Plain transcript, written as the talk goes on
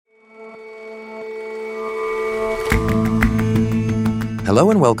Hello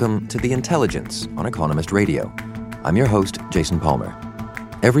and welcome to The Intelligence on Economist Radio. I'm your host, Jason Palmer.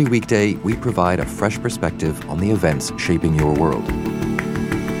 Every weekday, we provide a fresh perspective on the events shaping your world.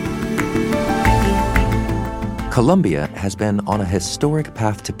 Colombia has been on a historic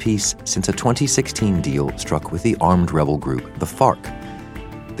path to peace since a 2016 deal struck with the armed rebel group, the FARC.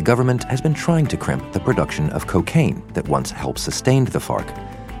 The government has been trying to crimp the production of cocaine that once helped sustain the FARC.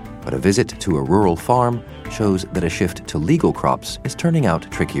 But a visit to a rural farm shows that a shift to legal crops is turning out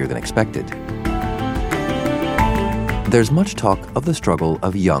trickier than expected. There's much talk of the struggle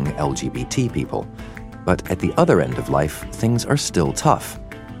of young LGBT people. But at the other end of life, things are still tough.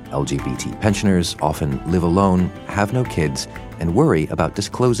 LGBT pensioners often live alone, have no kids, and worry about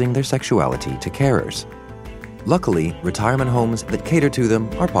disclosing their sexuality to carers. Luckily, retirement homes that cater to them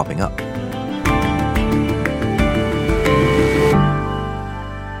are popping up.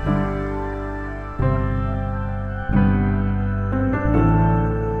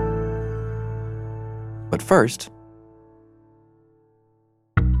 But first,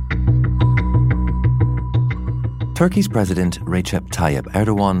 Turkey's President Recep Tayyip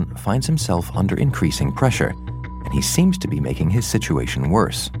Erdogan finds himself under increasing pressure, and he seems to be making his situation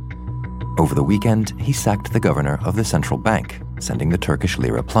worse. Over the weekend, he sacked the governor of the central bank, sending the Turkish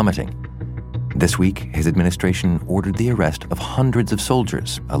lira plummeting. This week, his administration ordered the arrest of hundreds of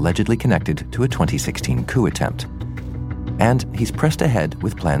soldiers allegedly connected to a 2016 coup attempt. And he's pressed ahead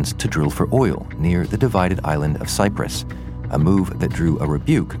with plans to drill for oil near the divided island of Cyprus, a move that drew a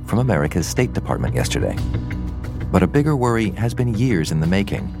rebuke from America's State Department yesterday. But a bigger worry has been years in the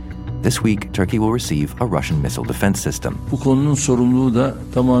making. This week, Turkey will receive a Russian missile defense system. The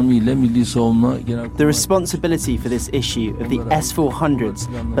responsibility for this issue of the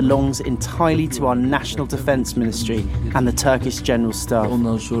S-400s belongs entirely to our National Defense Ministry and the Turkish General Staff.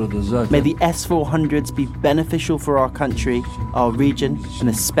 May the S-400s be beneficial for our country, our region, and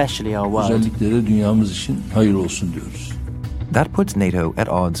especially our world. That puts NATO at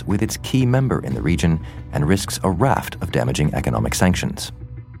odds with its key member in the region and risks a raft of damaging economic sanctions.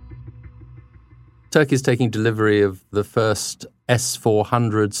 Turkey is taking delivery of the first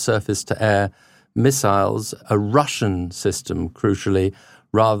S-400 surface-to-air missiles, a Russian system, crucially,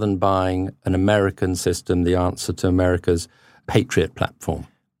 rather than buying an American system, the answer to America's Patriot platform.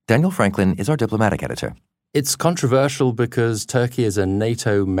 Daniel Franklin is our diplomatic editor. It's controversial because Turkey is a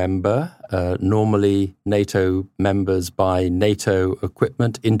NATO member. Normally, NATO members buy NATO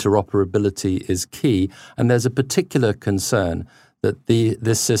equipment. Interoperability is key. And there's a particular concern that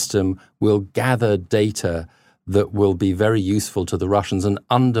this system will gather data that will be very useful to the Russians and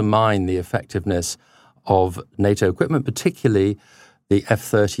undermine the effectiveness of NATO equipment, particularly the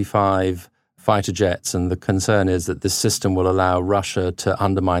F-35 fighter jets. And the concern is that this system will allow Russia to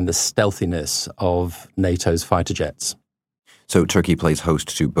undermine the stealthiness of NATO's fighter jets. So Turkey plays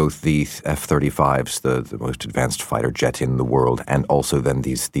host to both the F-35s, the most advanced fighter jet in the world, and also then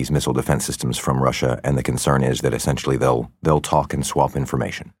these missile defense systems from Russia. And the concern is that essentially they'll talk and swap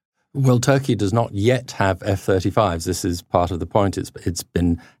information. Well, Turkey does not yet have F-35s. This is part of the point. It's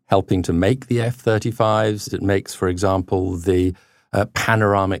been helping to make the F-35s. It makes, for example, the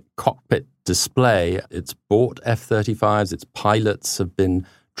panoramic cockpit display. It's bought F-35s. Its pilots have been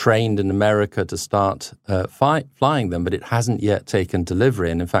trained in America to start flying them, but it hasn't yet taken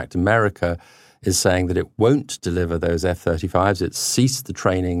delivery. And in fact, America is saying that it won't deliver those F-35s. It's ceased the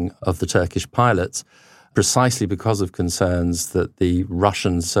training of the Turkish pilots precisely because of concerns that the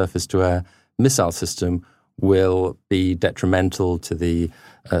Russian surface-to-air missile system will be detrimental to the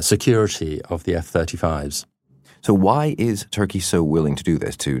security of the F-35s. So why is Turkey so willing to do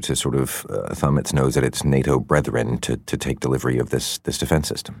this, to sort of thumb its nose at its NATO brethren to take delivery of this defense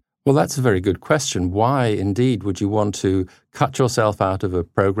system? Well, that's a very good question. Why, indeed, would you want to cut yourself out of a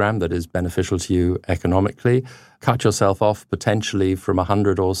program that is beneficial to you economically, cut yourself off potentially from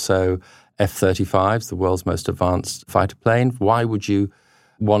 100 or so F-35s, the world's most advanced fighter plane? Why would you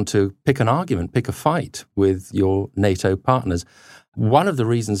want to pick an argument, pick a fight with your NATO partners? One of the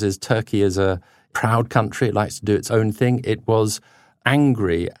reasons is Turkey is a proud country. It likes to do its own thing. It was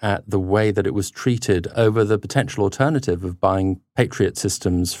angry at the way that it was treated over the potential alternative of buying Patriot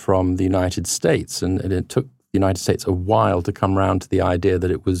systems from the United States. And it took the United States a while to come around to the idea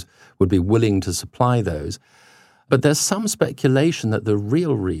that it would be willing to supply those. But there's some speculation that the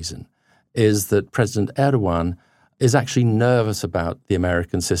real reason is that President Erdogan is actually nervous about the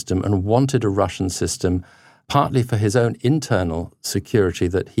American system and wanted a Russian system, partly for his own internal security,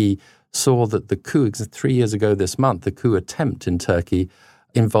 that he saw that the coup 3 years ago this month, the coup attempt in Turkey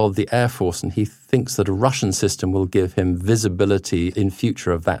involved the Air Force, and he thinks that a Russian system will give him visibility in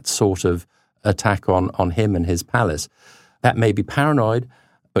future of that sort of attack on him and his palace. That may be paranoid,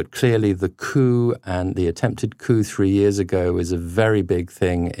 but clearly the coup and the attempted coup 3 years ago is a very big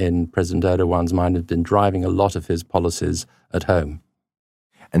thing in President Erdogan's mind and been driving a lot of his policies at home.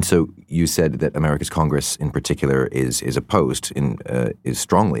 And so you said that America's Congress in particular is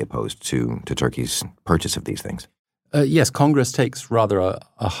strongly opposed to Turkey's purchase of these things. Yes, Congress takes rather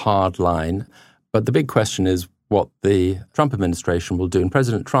a hard line. But the big question is what the Trump administration will do. And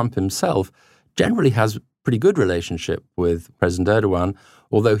President Trump himself generally has a pretty good relationship with President Erdogan,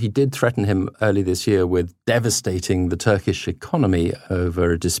 although he did threaten him early this year with devastating the Turkish economy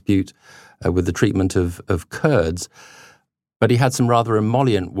over a dispute with the treatment of Kurds. But he had some rather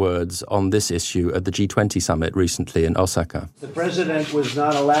emollient words on this issue at the G20 summit recently in Osaka. The president was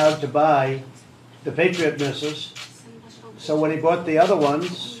not allowed to buy the Patriot missiles, so when he bought the other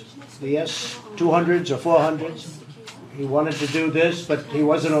ones, the S-200s or 400s, he wanted to do this, but he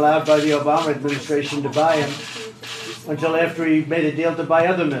wasn't allowed by the Obama administration to buy them until after he made a deal to buy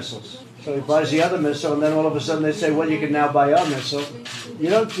other missiles. So he buys the other missile, and then all of a sudden they say, well, you can now buy our missile.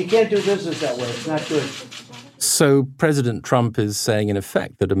 You can't do business that way. It's not good. So President Trump is saying, in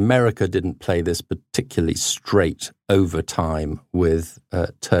effect, that America didn't play this particularly straight over time with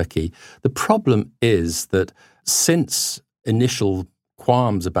Turkey. The problem is that since initial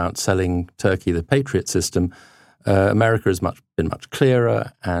qualms about selling Turkey the Patriot system, America has been much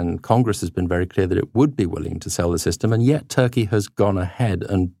clearer, and Congress has been very clear that it would be willing to sell the system, and yet Turkey has gone ahead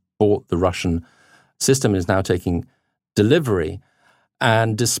and bought the Russian system and is now taking delivery.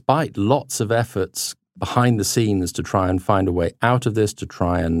 And despite lots of efforts behind the scenes to try and find a way out of this, to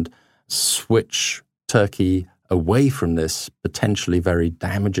try and switch Turkey away from this potentially very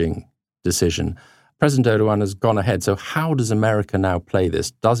damaging decision, President Erdogan has gone ahead. So how does America now play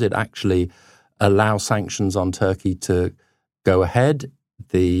this? Does it actually allow sanctions on Turkey to go ahead?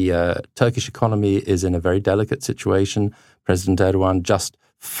 The Turkish economy is in a very delicate situation. President Erdogan just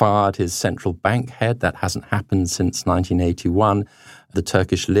fired his central bank head. That hasn't happened since 1981. The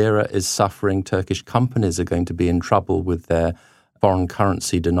Turkish lira is suffering. Turkish companies are going to be in trouble with their foreign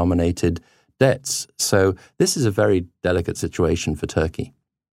currency denominated debts. So this is a very delicate situation for Turkey.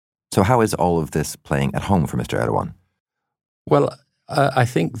 So how is all of this playing at home for Mr. Erdogan? Well, I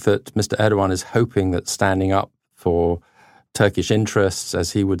think that Mr. Erdogan is hoping that standing up for Turkish interests,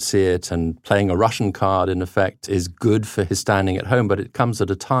 as he would see it, and playing a Russian card, in effect, is good for his standing at home. But it comes at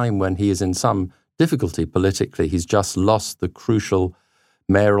a time when he is in some difficulty politically. He's just lost the crucial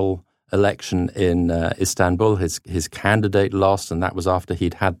mayoral election in Istanbul. His candidate lost, and that was after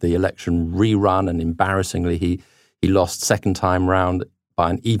he'd had the election rerun, and embarrassingly, he lost second time round by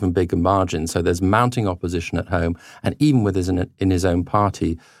an even bigger margin. So there's mounting opposition at home, and even in his own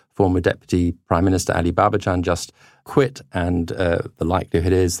party, former Deputy Prime Minister Ali Babacan just quit, and the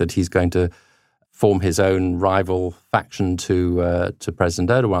likelihood is that he's going to form his own rival faction to President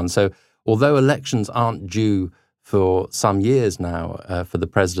Erdogan. So although elections aren't due for some years now for the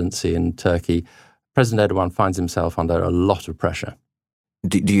presidency in Turkey, President Erdogan finds himself under a lot of pressure.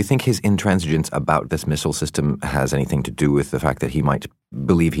 Do you think his intransigence about this missile system has anything to do with the fact that he might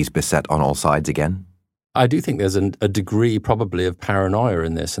believe he's beset on all sides again? I do think there's a degree probably of paranoia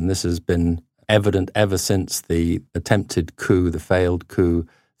in this, and this has been evident ever since the attempted coup, the failed coup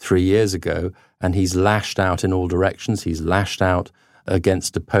 3 years ago, and he's lashed out in all directions. He's lashed out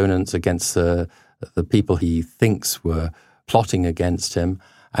against opponents, against the people he thinks were plotting against him.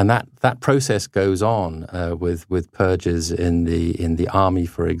 And that process goes on with purges in the army,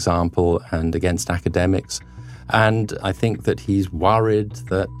 for example, and against academics. And I think that he's worried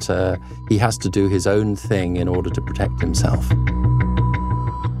that he has to do his own thing in order to protect himself.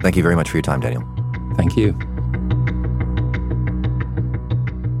 Thank you very much for your time, Daniel. Thank you.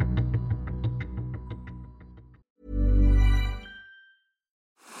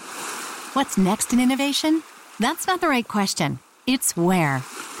 What's next in innovation? That's not the right question. It's where.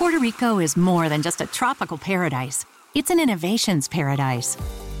 Puerto Rico is more than just a tropical paradise. It's an innovations paradise,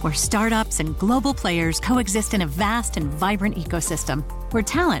 where startups and global players coexist in a vast and vibrant ecosystem, where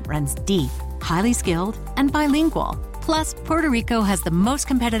talent runs deep, highly skilled, and bilingual. Plus, Puerto Rico has the most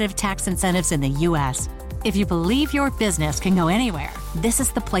competitive tax incentives in the U.S. If you believe your business can go anywhere, this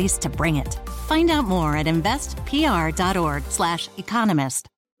is the place to bring it. Find out more at investpr.org/economist.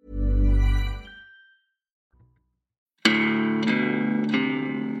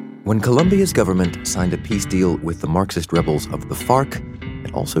 When Colombia's government signed a peace deal with the Marxist rebels of the FARC,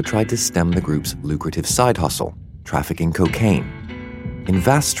 it also tried to stem the group's lucrative side hustle, trafficking cocaine. In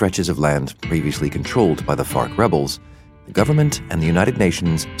vast stretches of land previously controlled by the FARC rebels, the government and the United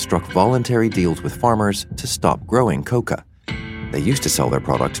Nations struck voluntary deals with farmers to stop growing coca. They used to sell their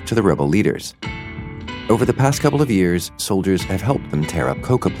product to the rebel leaders. Over the past couple of years, soldiers have helped them tear up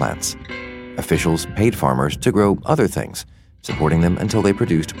coca plants. Officials paid farmers to grow other things, supporting them until they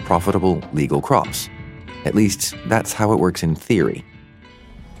produced profitable, legal crops. At least, that's how it works in theory.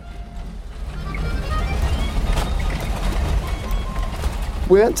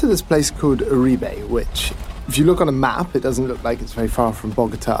 We went to this place called Uribe, which, if you look on a map, it doesn't look like it's very far from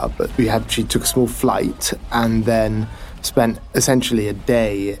Bogota, but we actually took a small flight and then spent essentially a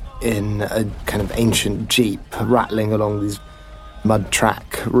day in a kind of ancient jeep rattling along these mud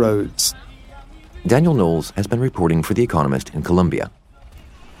track roads. Daniel Knowles has been reporting for The Economist in Colombia.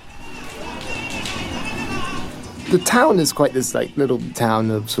 The town is quite this little town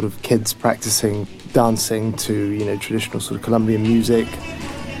of sort of kids practicing dancing to, traditional sort of Colombian music.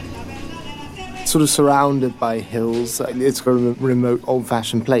 Sort of surrounded by hills. It's a remote,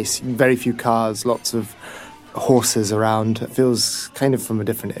 old-fashioned place. Very few cars, lots of horses around. It feels kind of from a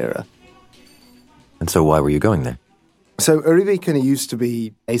different era. And so why were you going there? So Uribe kind of used to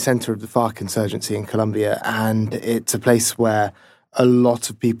be a center of the FARC insurgency in Colombia, and it's a place where a lot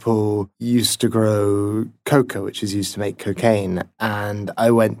of people used to grow coca, which is used to make cocaine. And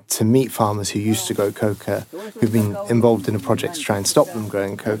I went to meet farmers who used to grow coca, who've been involved in a project to try and stop them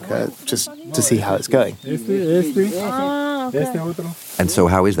growing coca, just to see how it's going. And so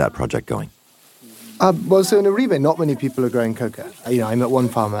how is that project going? So in Uribe, not many people are growing coca. I met one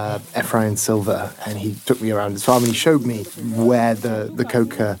farmer, Efrain Silva, and he took me around his farm and he showed me where the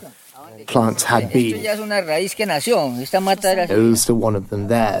coca plants had been. There was still one of them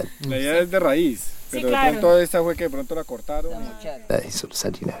there. He sort of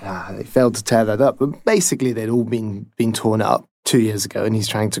said, they failed to tear that up. But basically, they'd all been torn up 2 years ago, and he's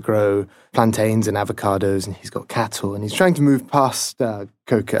trying to grow plantains and avocados, and he's got cattle, and he's trying to move past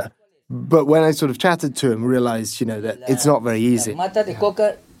coca. But when I sort of chatted to him, realized, that it's not very easy.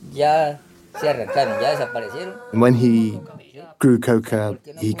 And when he grew coca,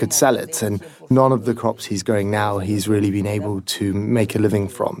 he could sell it, and none of the crops he's growing now he's really been able to make a living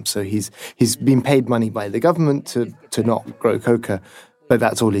from. So he's been paid money by the government to not grow coca, but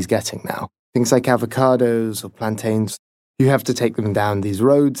that's all he's getting now. Things like avocados or plantains, you have to take them down these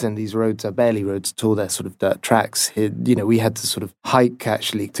roads, and these roads are barely roads at all. They're sort of dirt tracks. We had to sort of hike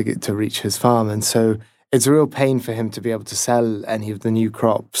actually to reach his farm, and so it's a real pain for him to be able to sell any of the new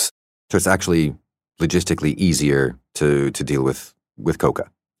crops. So it's actually logistically easier to deal with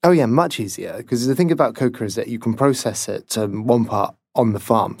coca? Oh yeah, much easier. Because the thing about coca is that you can process it one part on the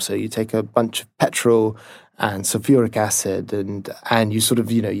farm. So you take a bunch of petrol and sulfuric acid and you sort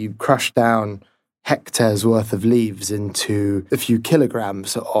of, you crush down hectares worth of leaves into a few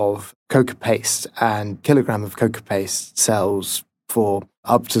kilograms of coca paste. And a kilogram of coca paste sells for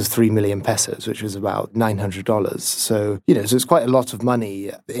up to 3 million pesos, which is about $900. So, so it's quite a lot of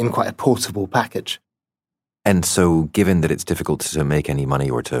money in quite a portable package. And so, given that it's difficult to make any money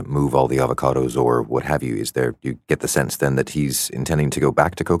or to move all the avocados or what have you, you get the sense then that he's intending to go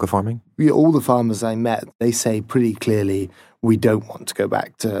back to coca farming? All the farmers I met, they say pretty clearly, we don't want to go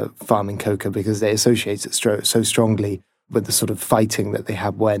back to farming coca because they associate it so strongly with the sort of fighting that they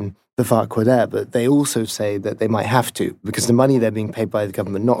had when the FARC were there. But they also say that they might have to because the money they're being paid by the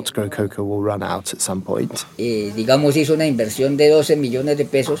government not to grow coca will run out at some point. Hizo una inversión de 12 millones de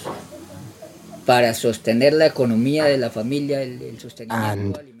pesos para sostener la economía de la familia, el sostenimiento.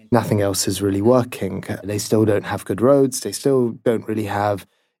 And nothing else is really working. They still don't have good roads. They still don't really have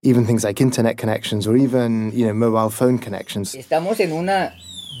even things like internet connections or even, mobile phone connections. Estamos en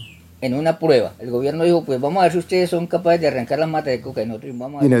una prueba. El gobierno dijo, pues vamos a ver si ustedes son capaces de arrancar la mata de coca.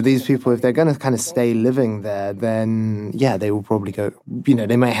 These people, if they're going to kind of stay living there, then, they will probably go,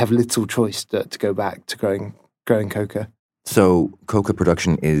 they might have little choice to go back to growing coca. So coca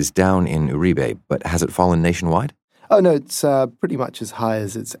production is down in Uribe, but has it fallen nationwide? Oh, no, it's pretty much as high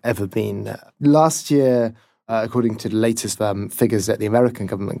as it's ever been. Last year, according to the latest figures that the American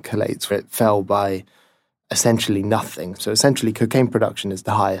government collates, it fell by essentially nothing. So essentially, cocaine production is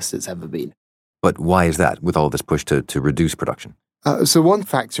the highest it's ever been. But why is that, with all this push to reduce production? So one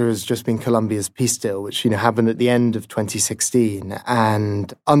factor has just been Colombia's peace deal, which happened at the end of 2016.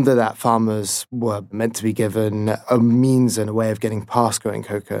 And under that, farmers were meant to be given a means and a way of getting past growing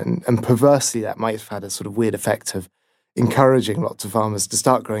coca. And perversely, that might have had a sort of weird effect of encouraging lots of farmers to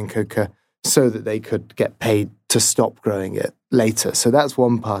start growing coca so that they could get paid to stop growing it later. So that's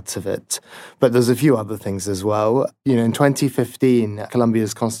one part of it. But there's a few other things as well. In 2015,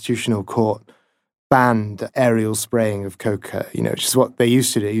 Colombia's constitutional court banned aerial spraying of coca, which is what they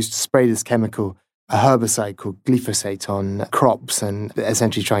used to do. They used to spray this chemical, a herbicide called glyphosate on crops and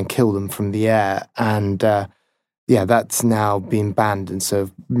essentially try and kill them from the air. And, yeah, that's now been banned. And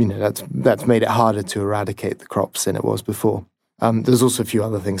so, that's made it harder to eradicate the crops than it was before. There's also a few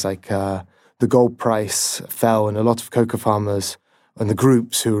other things like the gold price fell, and a lot of cocoa farmers and the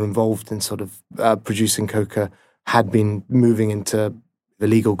groups who were involved in sort of producing cocoa had been moving into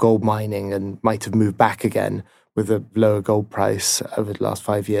illegal gold mining and might have moved back again with a lower gold price over the last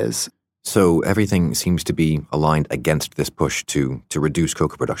 5 years. So everything seems to be aligned against this push to reduce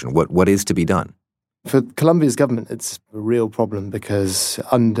cocoa production. What is to be done? For Colombia's government, it's a real problem because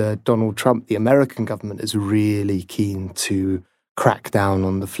under Donald Trump, the American government is really keen to crack down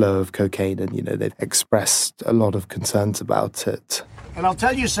on the flow of cocaine, and they've expressed a lot of concerns about it. And I'll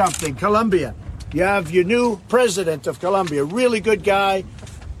tell you something, Colombia, you have your new president of Colombia, really good guy.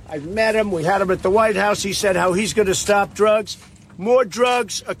 I've met him, we had him at the White House. He said how he's going to stop drugs. More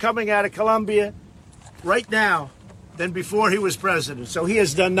drugs are coming out of Colombia right now than before he was president. So he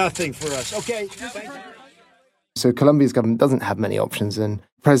has done nothing for us. Okay. Thank you. So Colombia's government doesn't have many options, and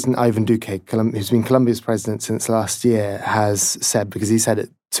President Ivan Duque, who's been Colombia's president since last year, has said, because he said it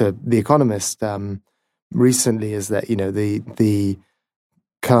to The Economist recently, is that the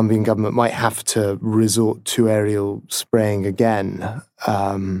Colombian government might have to resort to aerial spraying again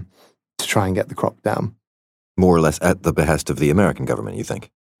to try and get the crop down. More or less at the behest of the American government, you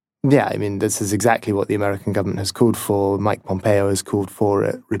think? Yeah, I mean, this is exactly what the American government has called for. Mike Pompeo has called for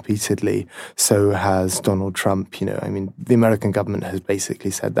it repeatedly. So has Donald Trump. The American government has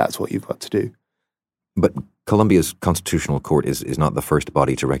basically said that's what you've got to do. But Colombia's constitutional court is not the first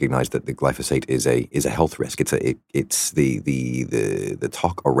body to recognize that the glyphosate is a health risk. It's the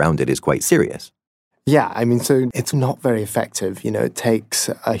talk around it is quite serious. Yeah, so it's not very effective. It takes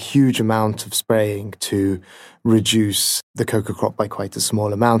a huge amount of spraying to reduce the cocoa crop by quite a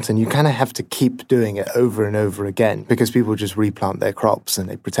small amount. And you kind of have to keep doing it over and over again because people just replant their crops and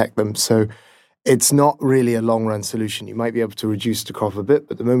they protect them. So it's not really a long-run solution. You might be able to reduce the crop a bit,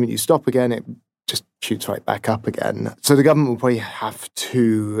 but the moment you stop again, it just shoots right back up again. So the government will probably have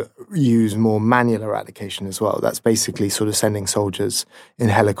to use more manual eradication as well. That's basically sort of sending soldiers in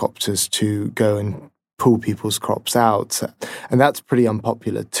helicopters to go and pull people's crops out. And that's pretty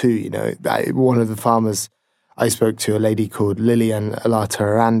unpopular too. One of the farmers I spoke to, a lady called Lilian Alata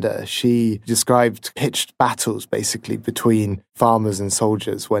Aranda, she described pitched battles basically between farmers and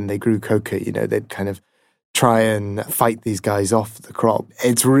soldiers when they grew cocoa. They'd kind of try and fight these guys off the crop.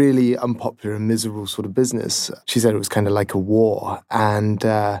 It's really unpopular and miserable sort of business. She said it was kind of like a war, and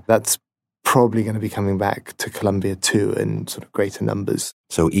that's probably going to be coming back to Colombia too in sort of greater numbers.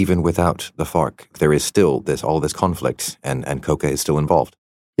 So even without the FARC, there is still all this conflict, and coca is still involved.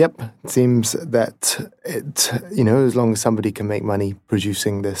 Yep. It seems that as long as somebody can make money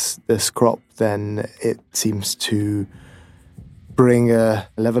producing this crop, then it seems to bring a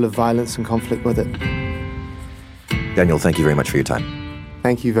level of violence and conflict with it. Daniel, thank you very much for your time.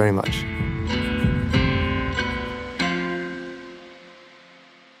 Thank you very much.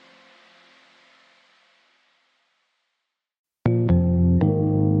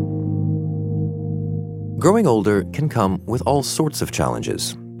 Growing older can come with all sorts of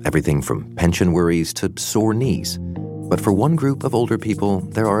challenges, everything from pension worries to sore knees. But for one group of older people,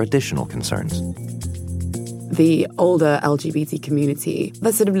 there are additional concerns. The older LGBT community,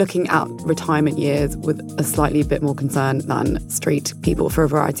 they're sort of looking at retirement years with a slightly bit more concern than straight people for a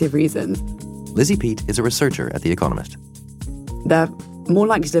variety of reasons. Lizzie Peat is a researcher at The Economist. They're more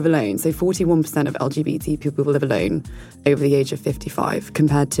likely to live alone. So 41% of LGBT people live alone over the age of 55,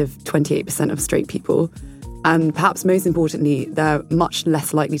 compared to 28% of straight people. And perhaps most importantly, they're much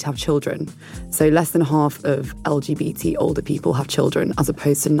less likely to have children. So less than half of LGBT older people have children, as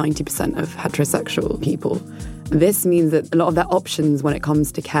opposed to 90% of heterosexual people. This means that a lot of their options when it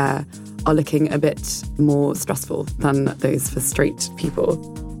comes to care are looking a bit more stressful than those for straight people.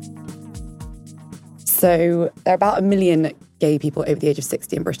 So there are about 1 million gay people over the age of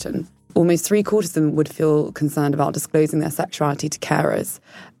 60 in Britain. Almost 3/4 of them would feel concerned about disclosing their sexuality to carers.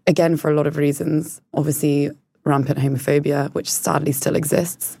 Again, for a lot of reasons. Obviously, rampant homophobia, which sadly still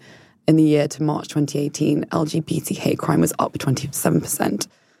exists. In the year to March 2018, LGBT hate crime was up 27%.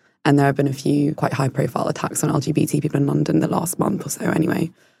 And there have been a few quite high-profile attacks on LGBT people in London the last month or so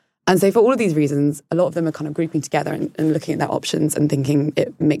anyway. And so for all of these reasons, a lot of them are kind of grouping together and looking at their options and thinking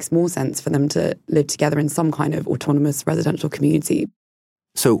it makes more sense for them to live together in some kind of autonomous residential community.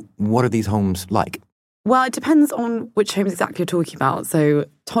 So what are these homes like? Well, it depends on which homes exactly you're talking about. So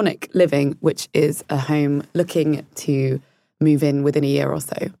Tonic Living, which is a home looking to move in within a year or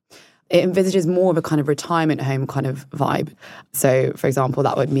so, it envisages more of a kind of retirement home kind of vibe. So, for example,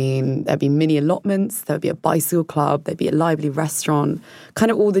 that would mean there'd be mini allotments, there'd be a bicycle club, there'd be a lively restaurant,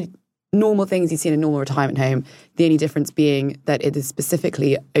 kind of all the normal things you see in a normal retirement home, the only difference being that it is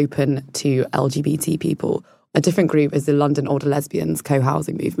specifically open to LGBT people. A different group is the London Older Lesbians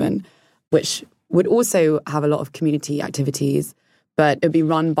co-housing movement, which would also have a lot of community activities, but it would be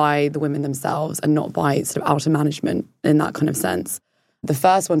run by the women themselves and not by sort of outer management in that kind of sense. The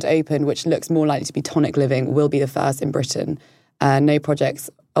first one to open, which looks more likely to be Tonic Living, will be the first in Britain. No projects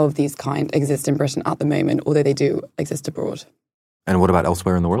of these kind exist in Britain at the moment, although they do exist abroad. And what about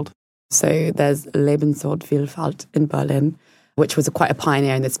elsewhere in the world? So there's Lebensort-Vielfalt in Berlin, which was quite a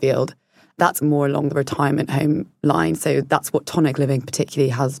pioneer in this field. That's more along the retirement home line. So that's what Tonic Living particularly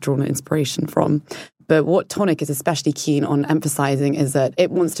has drawn inspiration from. But what Tonic is especially keen on emphasising is that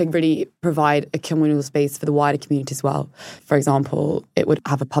it wants to really provide a communal space for the wider community as well. For example, it would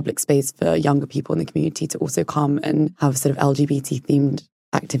have a public space for younger people in the community to also come and have sort of LGBT-themed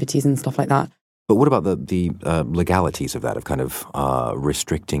activities and stuff like that. But what about the legalities of that, of kind of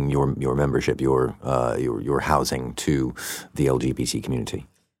restricting your membership, your housing to the LGBT community?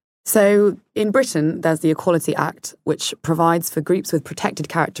 So in Britain, there's the Equality Act, which provides for groups with protected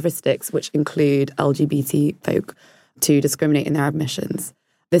characteristics, which include LGBT folk, to discriminate in their admissions.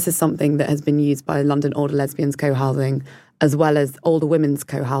 This is something that has been used by London Older Lesbians co-housing, as well as Older Women's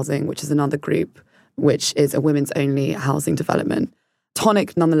co-housing, which is another group, which is a women's only housing development.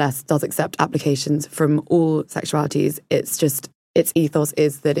 Tonic, nonetheless, does accept applications from all sexualities. It's just, its ethos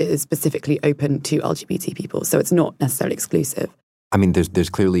is that it is specifically open to LGBT people, so it's not necessarily exclusive. I mean, there's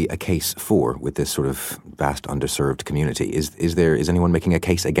clearly a case for with this sort of vast underserved community. Is anyone making a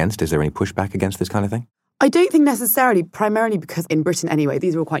case against? Is there any pushback against this kind of thing? I don't think necessarily, primarily because in Britain anyway,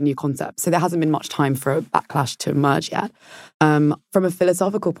 these are all quite new concepts. So there hasn't been much time for a backlash to emerge yet. From a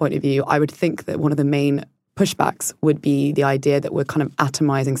philosophical point of view, I would think that one of the main pushbacks would be the idea that we're kind of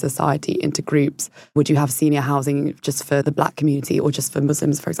atomizing society into groups. Would you have senior housing just for the black community or just for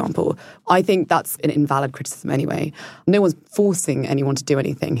Muslims, for example? I think that's an invalid criticism anyway. No one's forcing anyone to do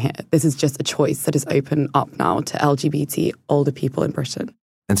anything here. This is just a choice that is open up now to LGBT older people in Britain.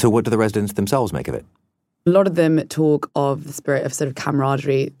 And so what do the residents themselves make of it? A lot of them talk of the spirit of sort of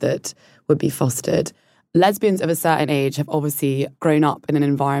camaraderie that would be fostered. Lesbians of a certain age have obviously grown up in an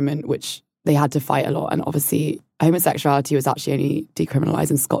environment which they had to fight a lot. And obviously, homosexuality was actually only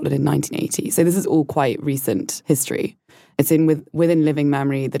decriminalised in Scotland in 1980. So this is all quite recent history. It's within living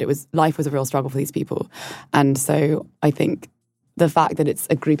memory that life was a real struggle for these people. And so I think the fact that it's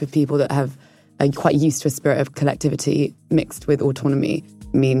a group of people that have quite used to a spirit of collectivity mixed with autonomy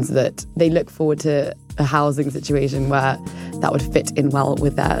means that they look forward to a housing situation where that would fit in well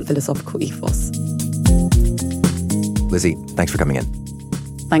with their philosophical ethos. Lizzie, thanks for coming in.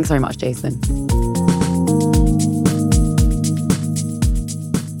 Thanks very much, Jason.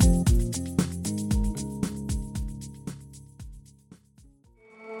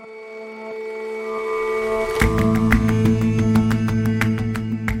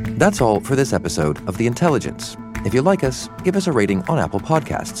 That's all for this episode of The Intelligence. If you like us, give us a rating on Apple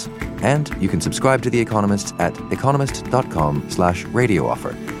Podcasts. And you can subscribe to The Economist at economist.com/radio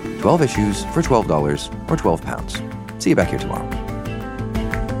offer. 12 issues for $12 or £12. See you back here tomorrow.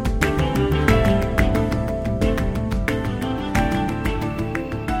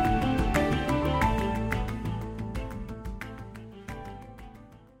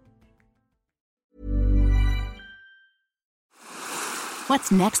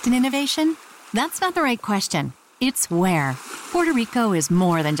 What's next in innovation? That's not the right question. It's where. Puerto Rico is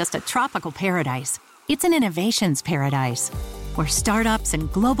more than just a tropical paradise. It's an innovations paradise, where startups and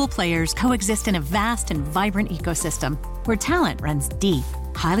global players coexist in a vast and vibrant ecosystem, where talent runs deep,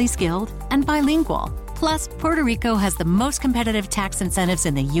 highly skilled, and bilingual. Plus, Puerto Rico has the most competitive tax incentives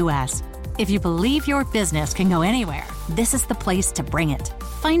in the U.S. If you believe your business can go anywhere, this is the place to bring it.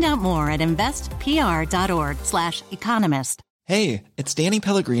 Find out more at investpr.org/economist. Hey, it's Danny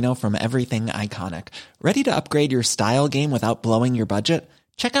Pellegrino from Everything Iconic. Ready to upgrade your style game without blowing your budget?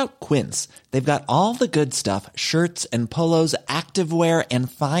 Check out Quince. They've got all the good stuff, shirts and polos, activewear, and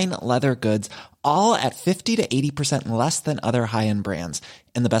fine leather goods, all at 50 to 80% less than other high-end brands.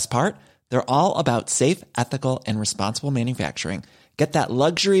 And the best part? They're all about safe, ethical, and responsible manufacturing. Get that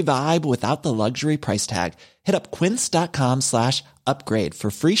luxury vibe without the luxury price tag. Hit up quince.com/upgrade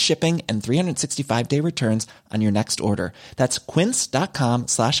for free shipping and 365-day returns on your next order. That's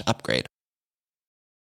quince.com/upgrade.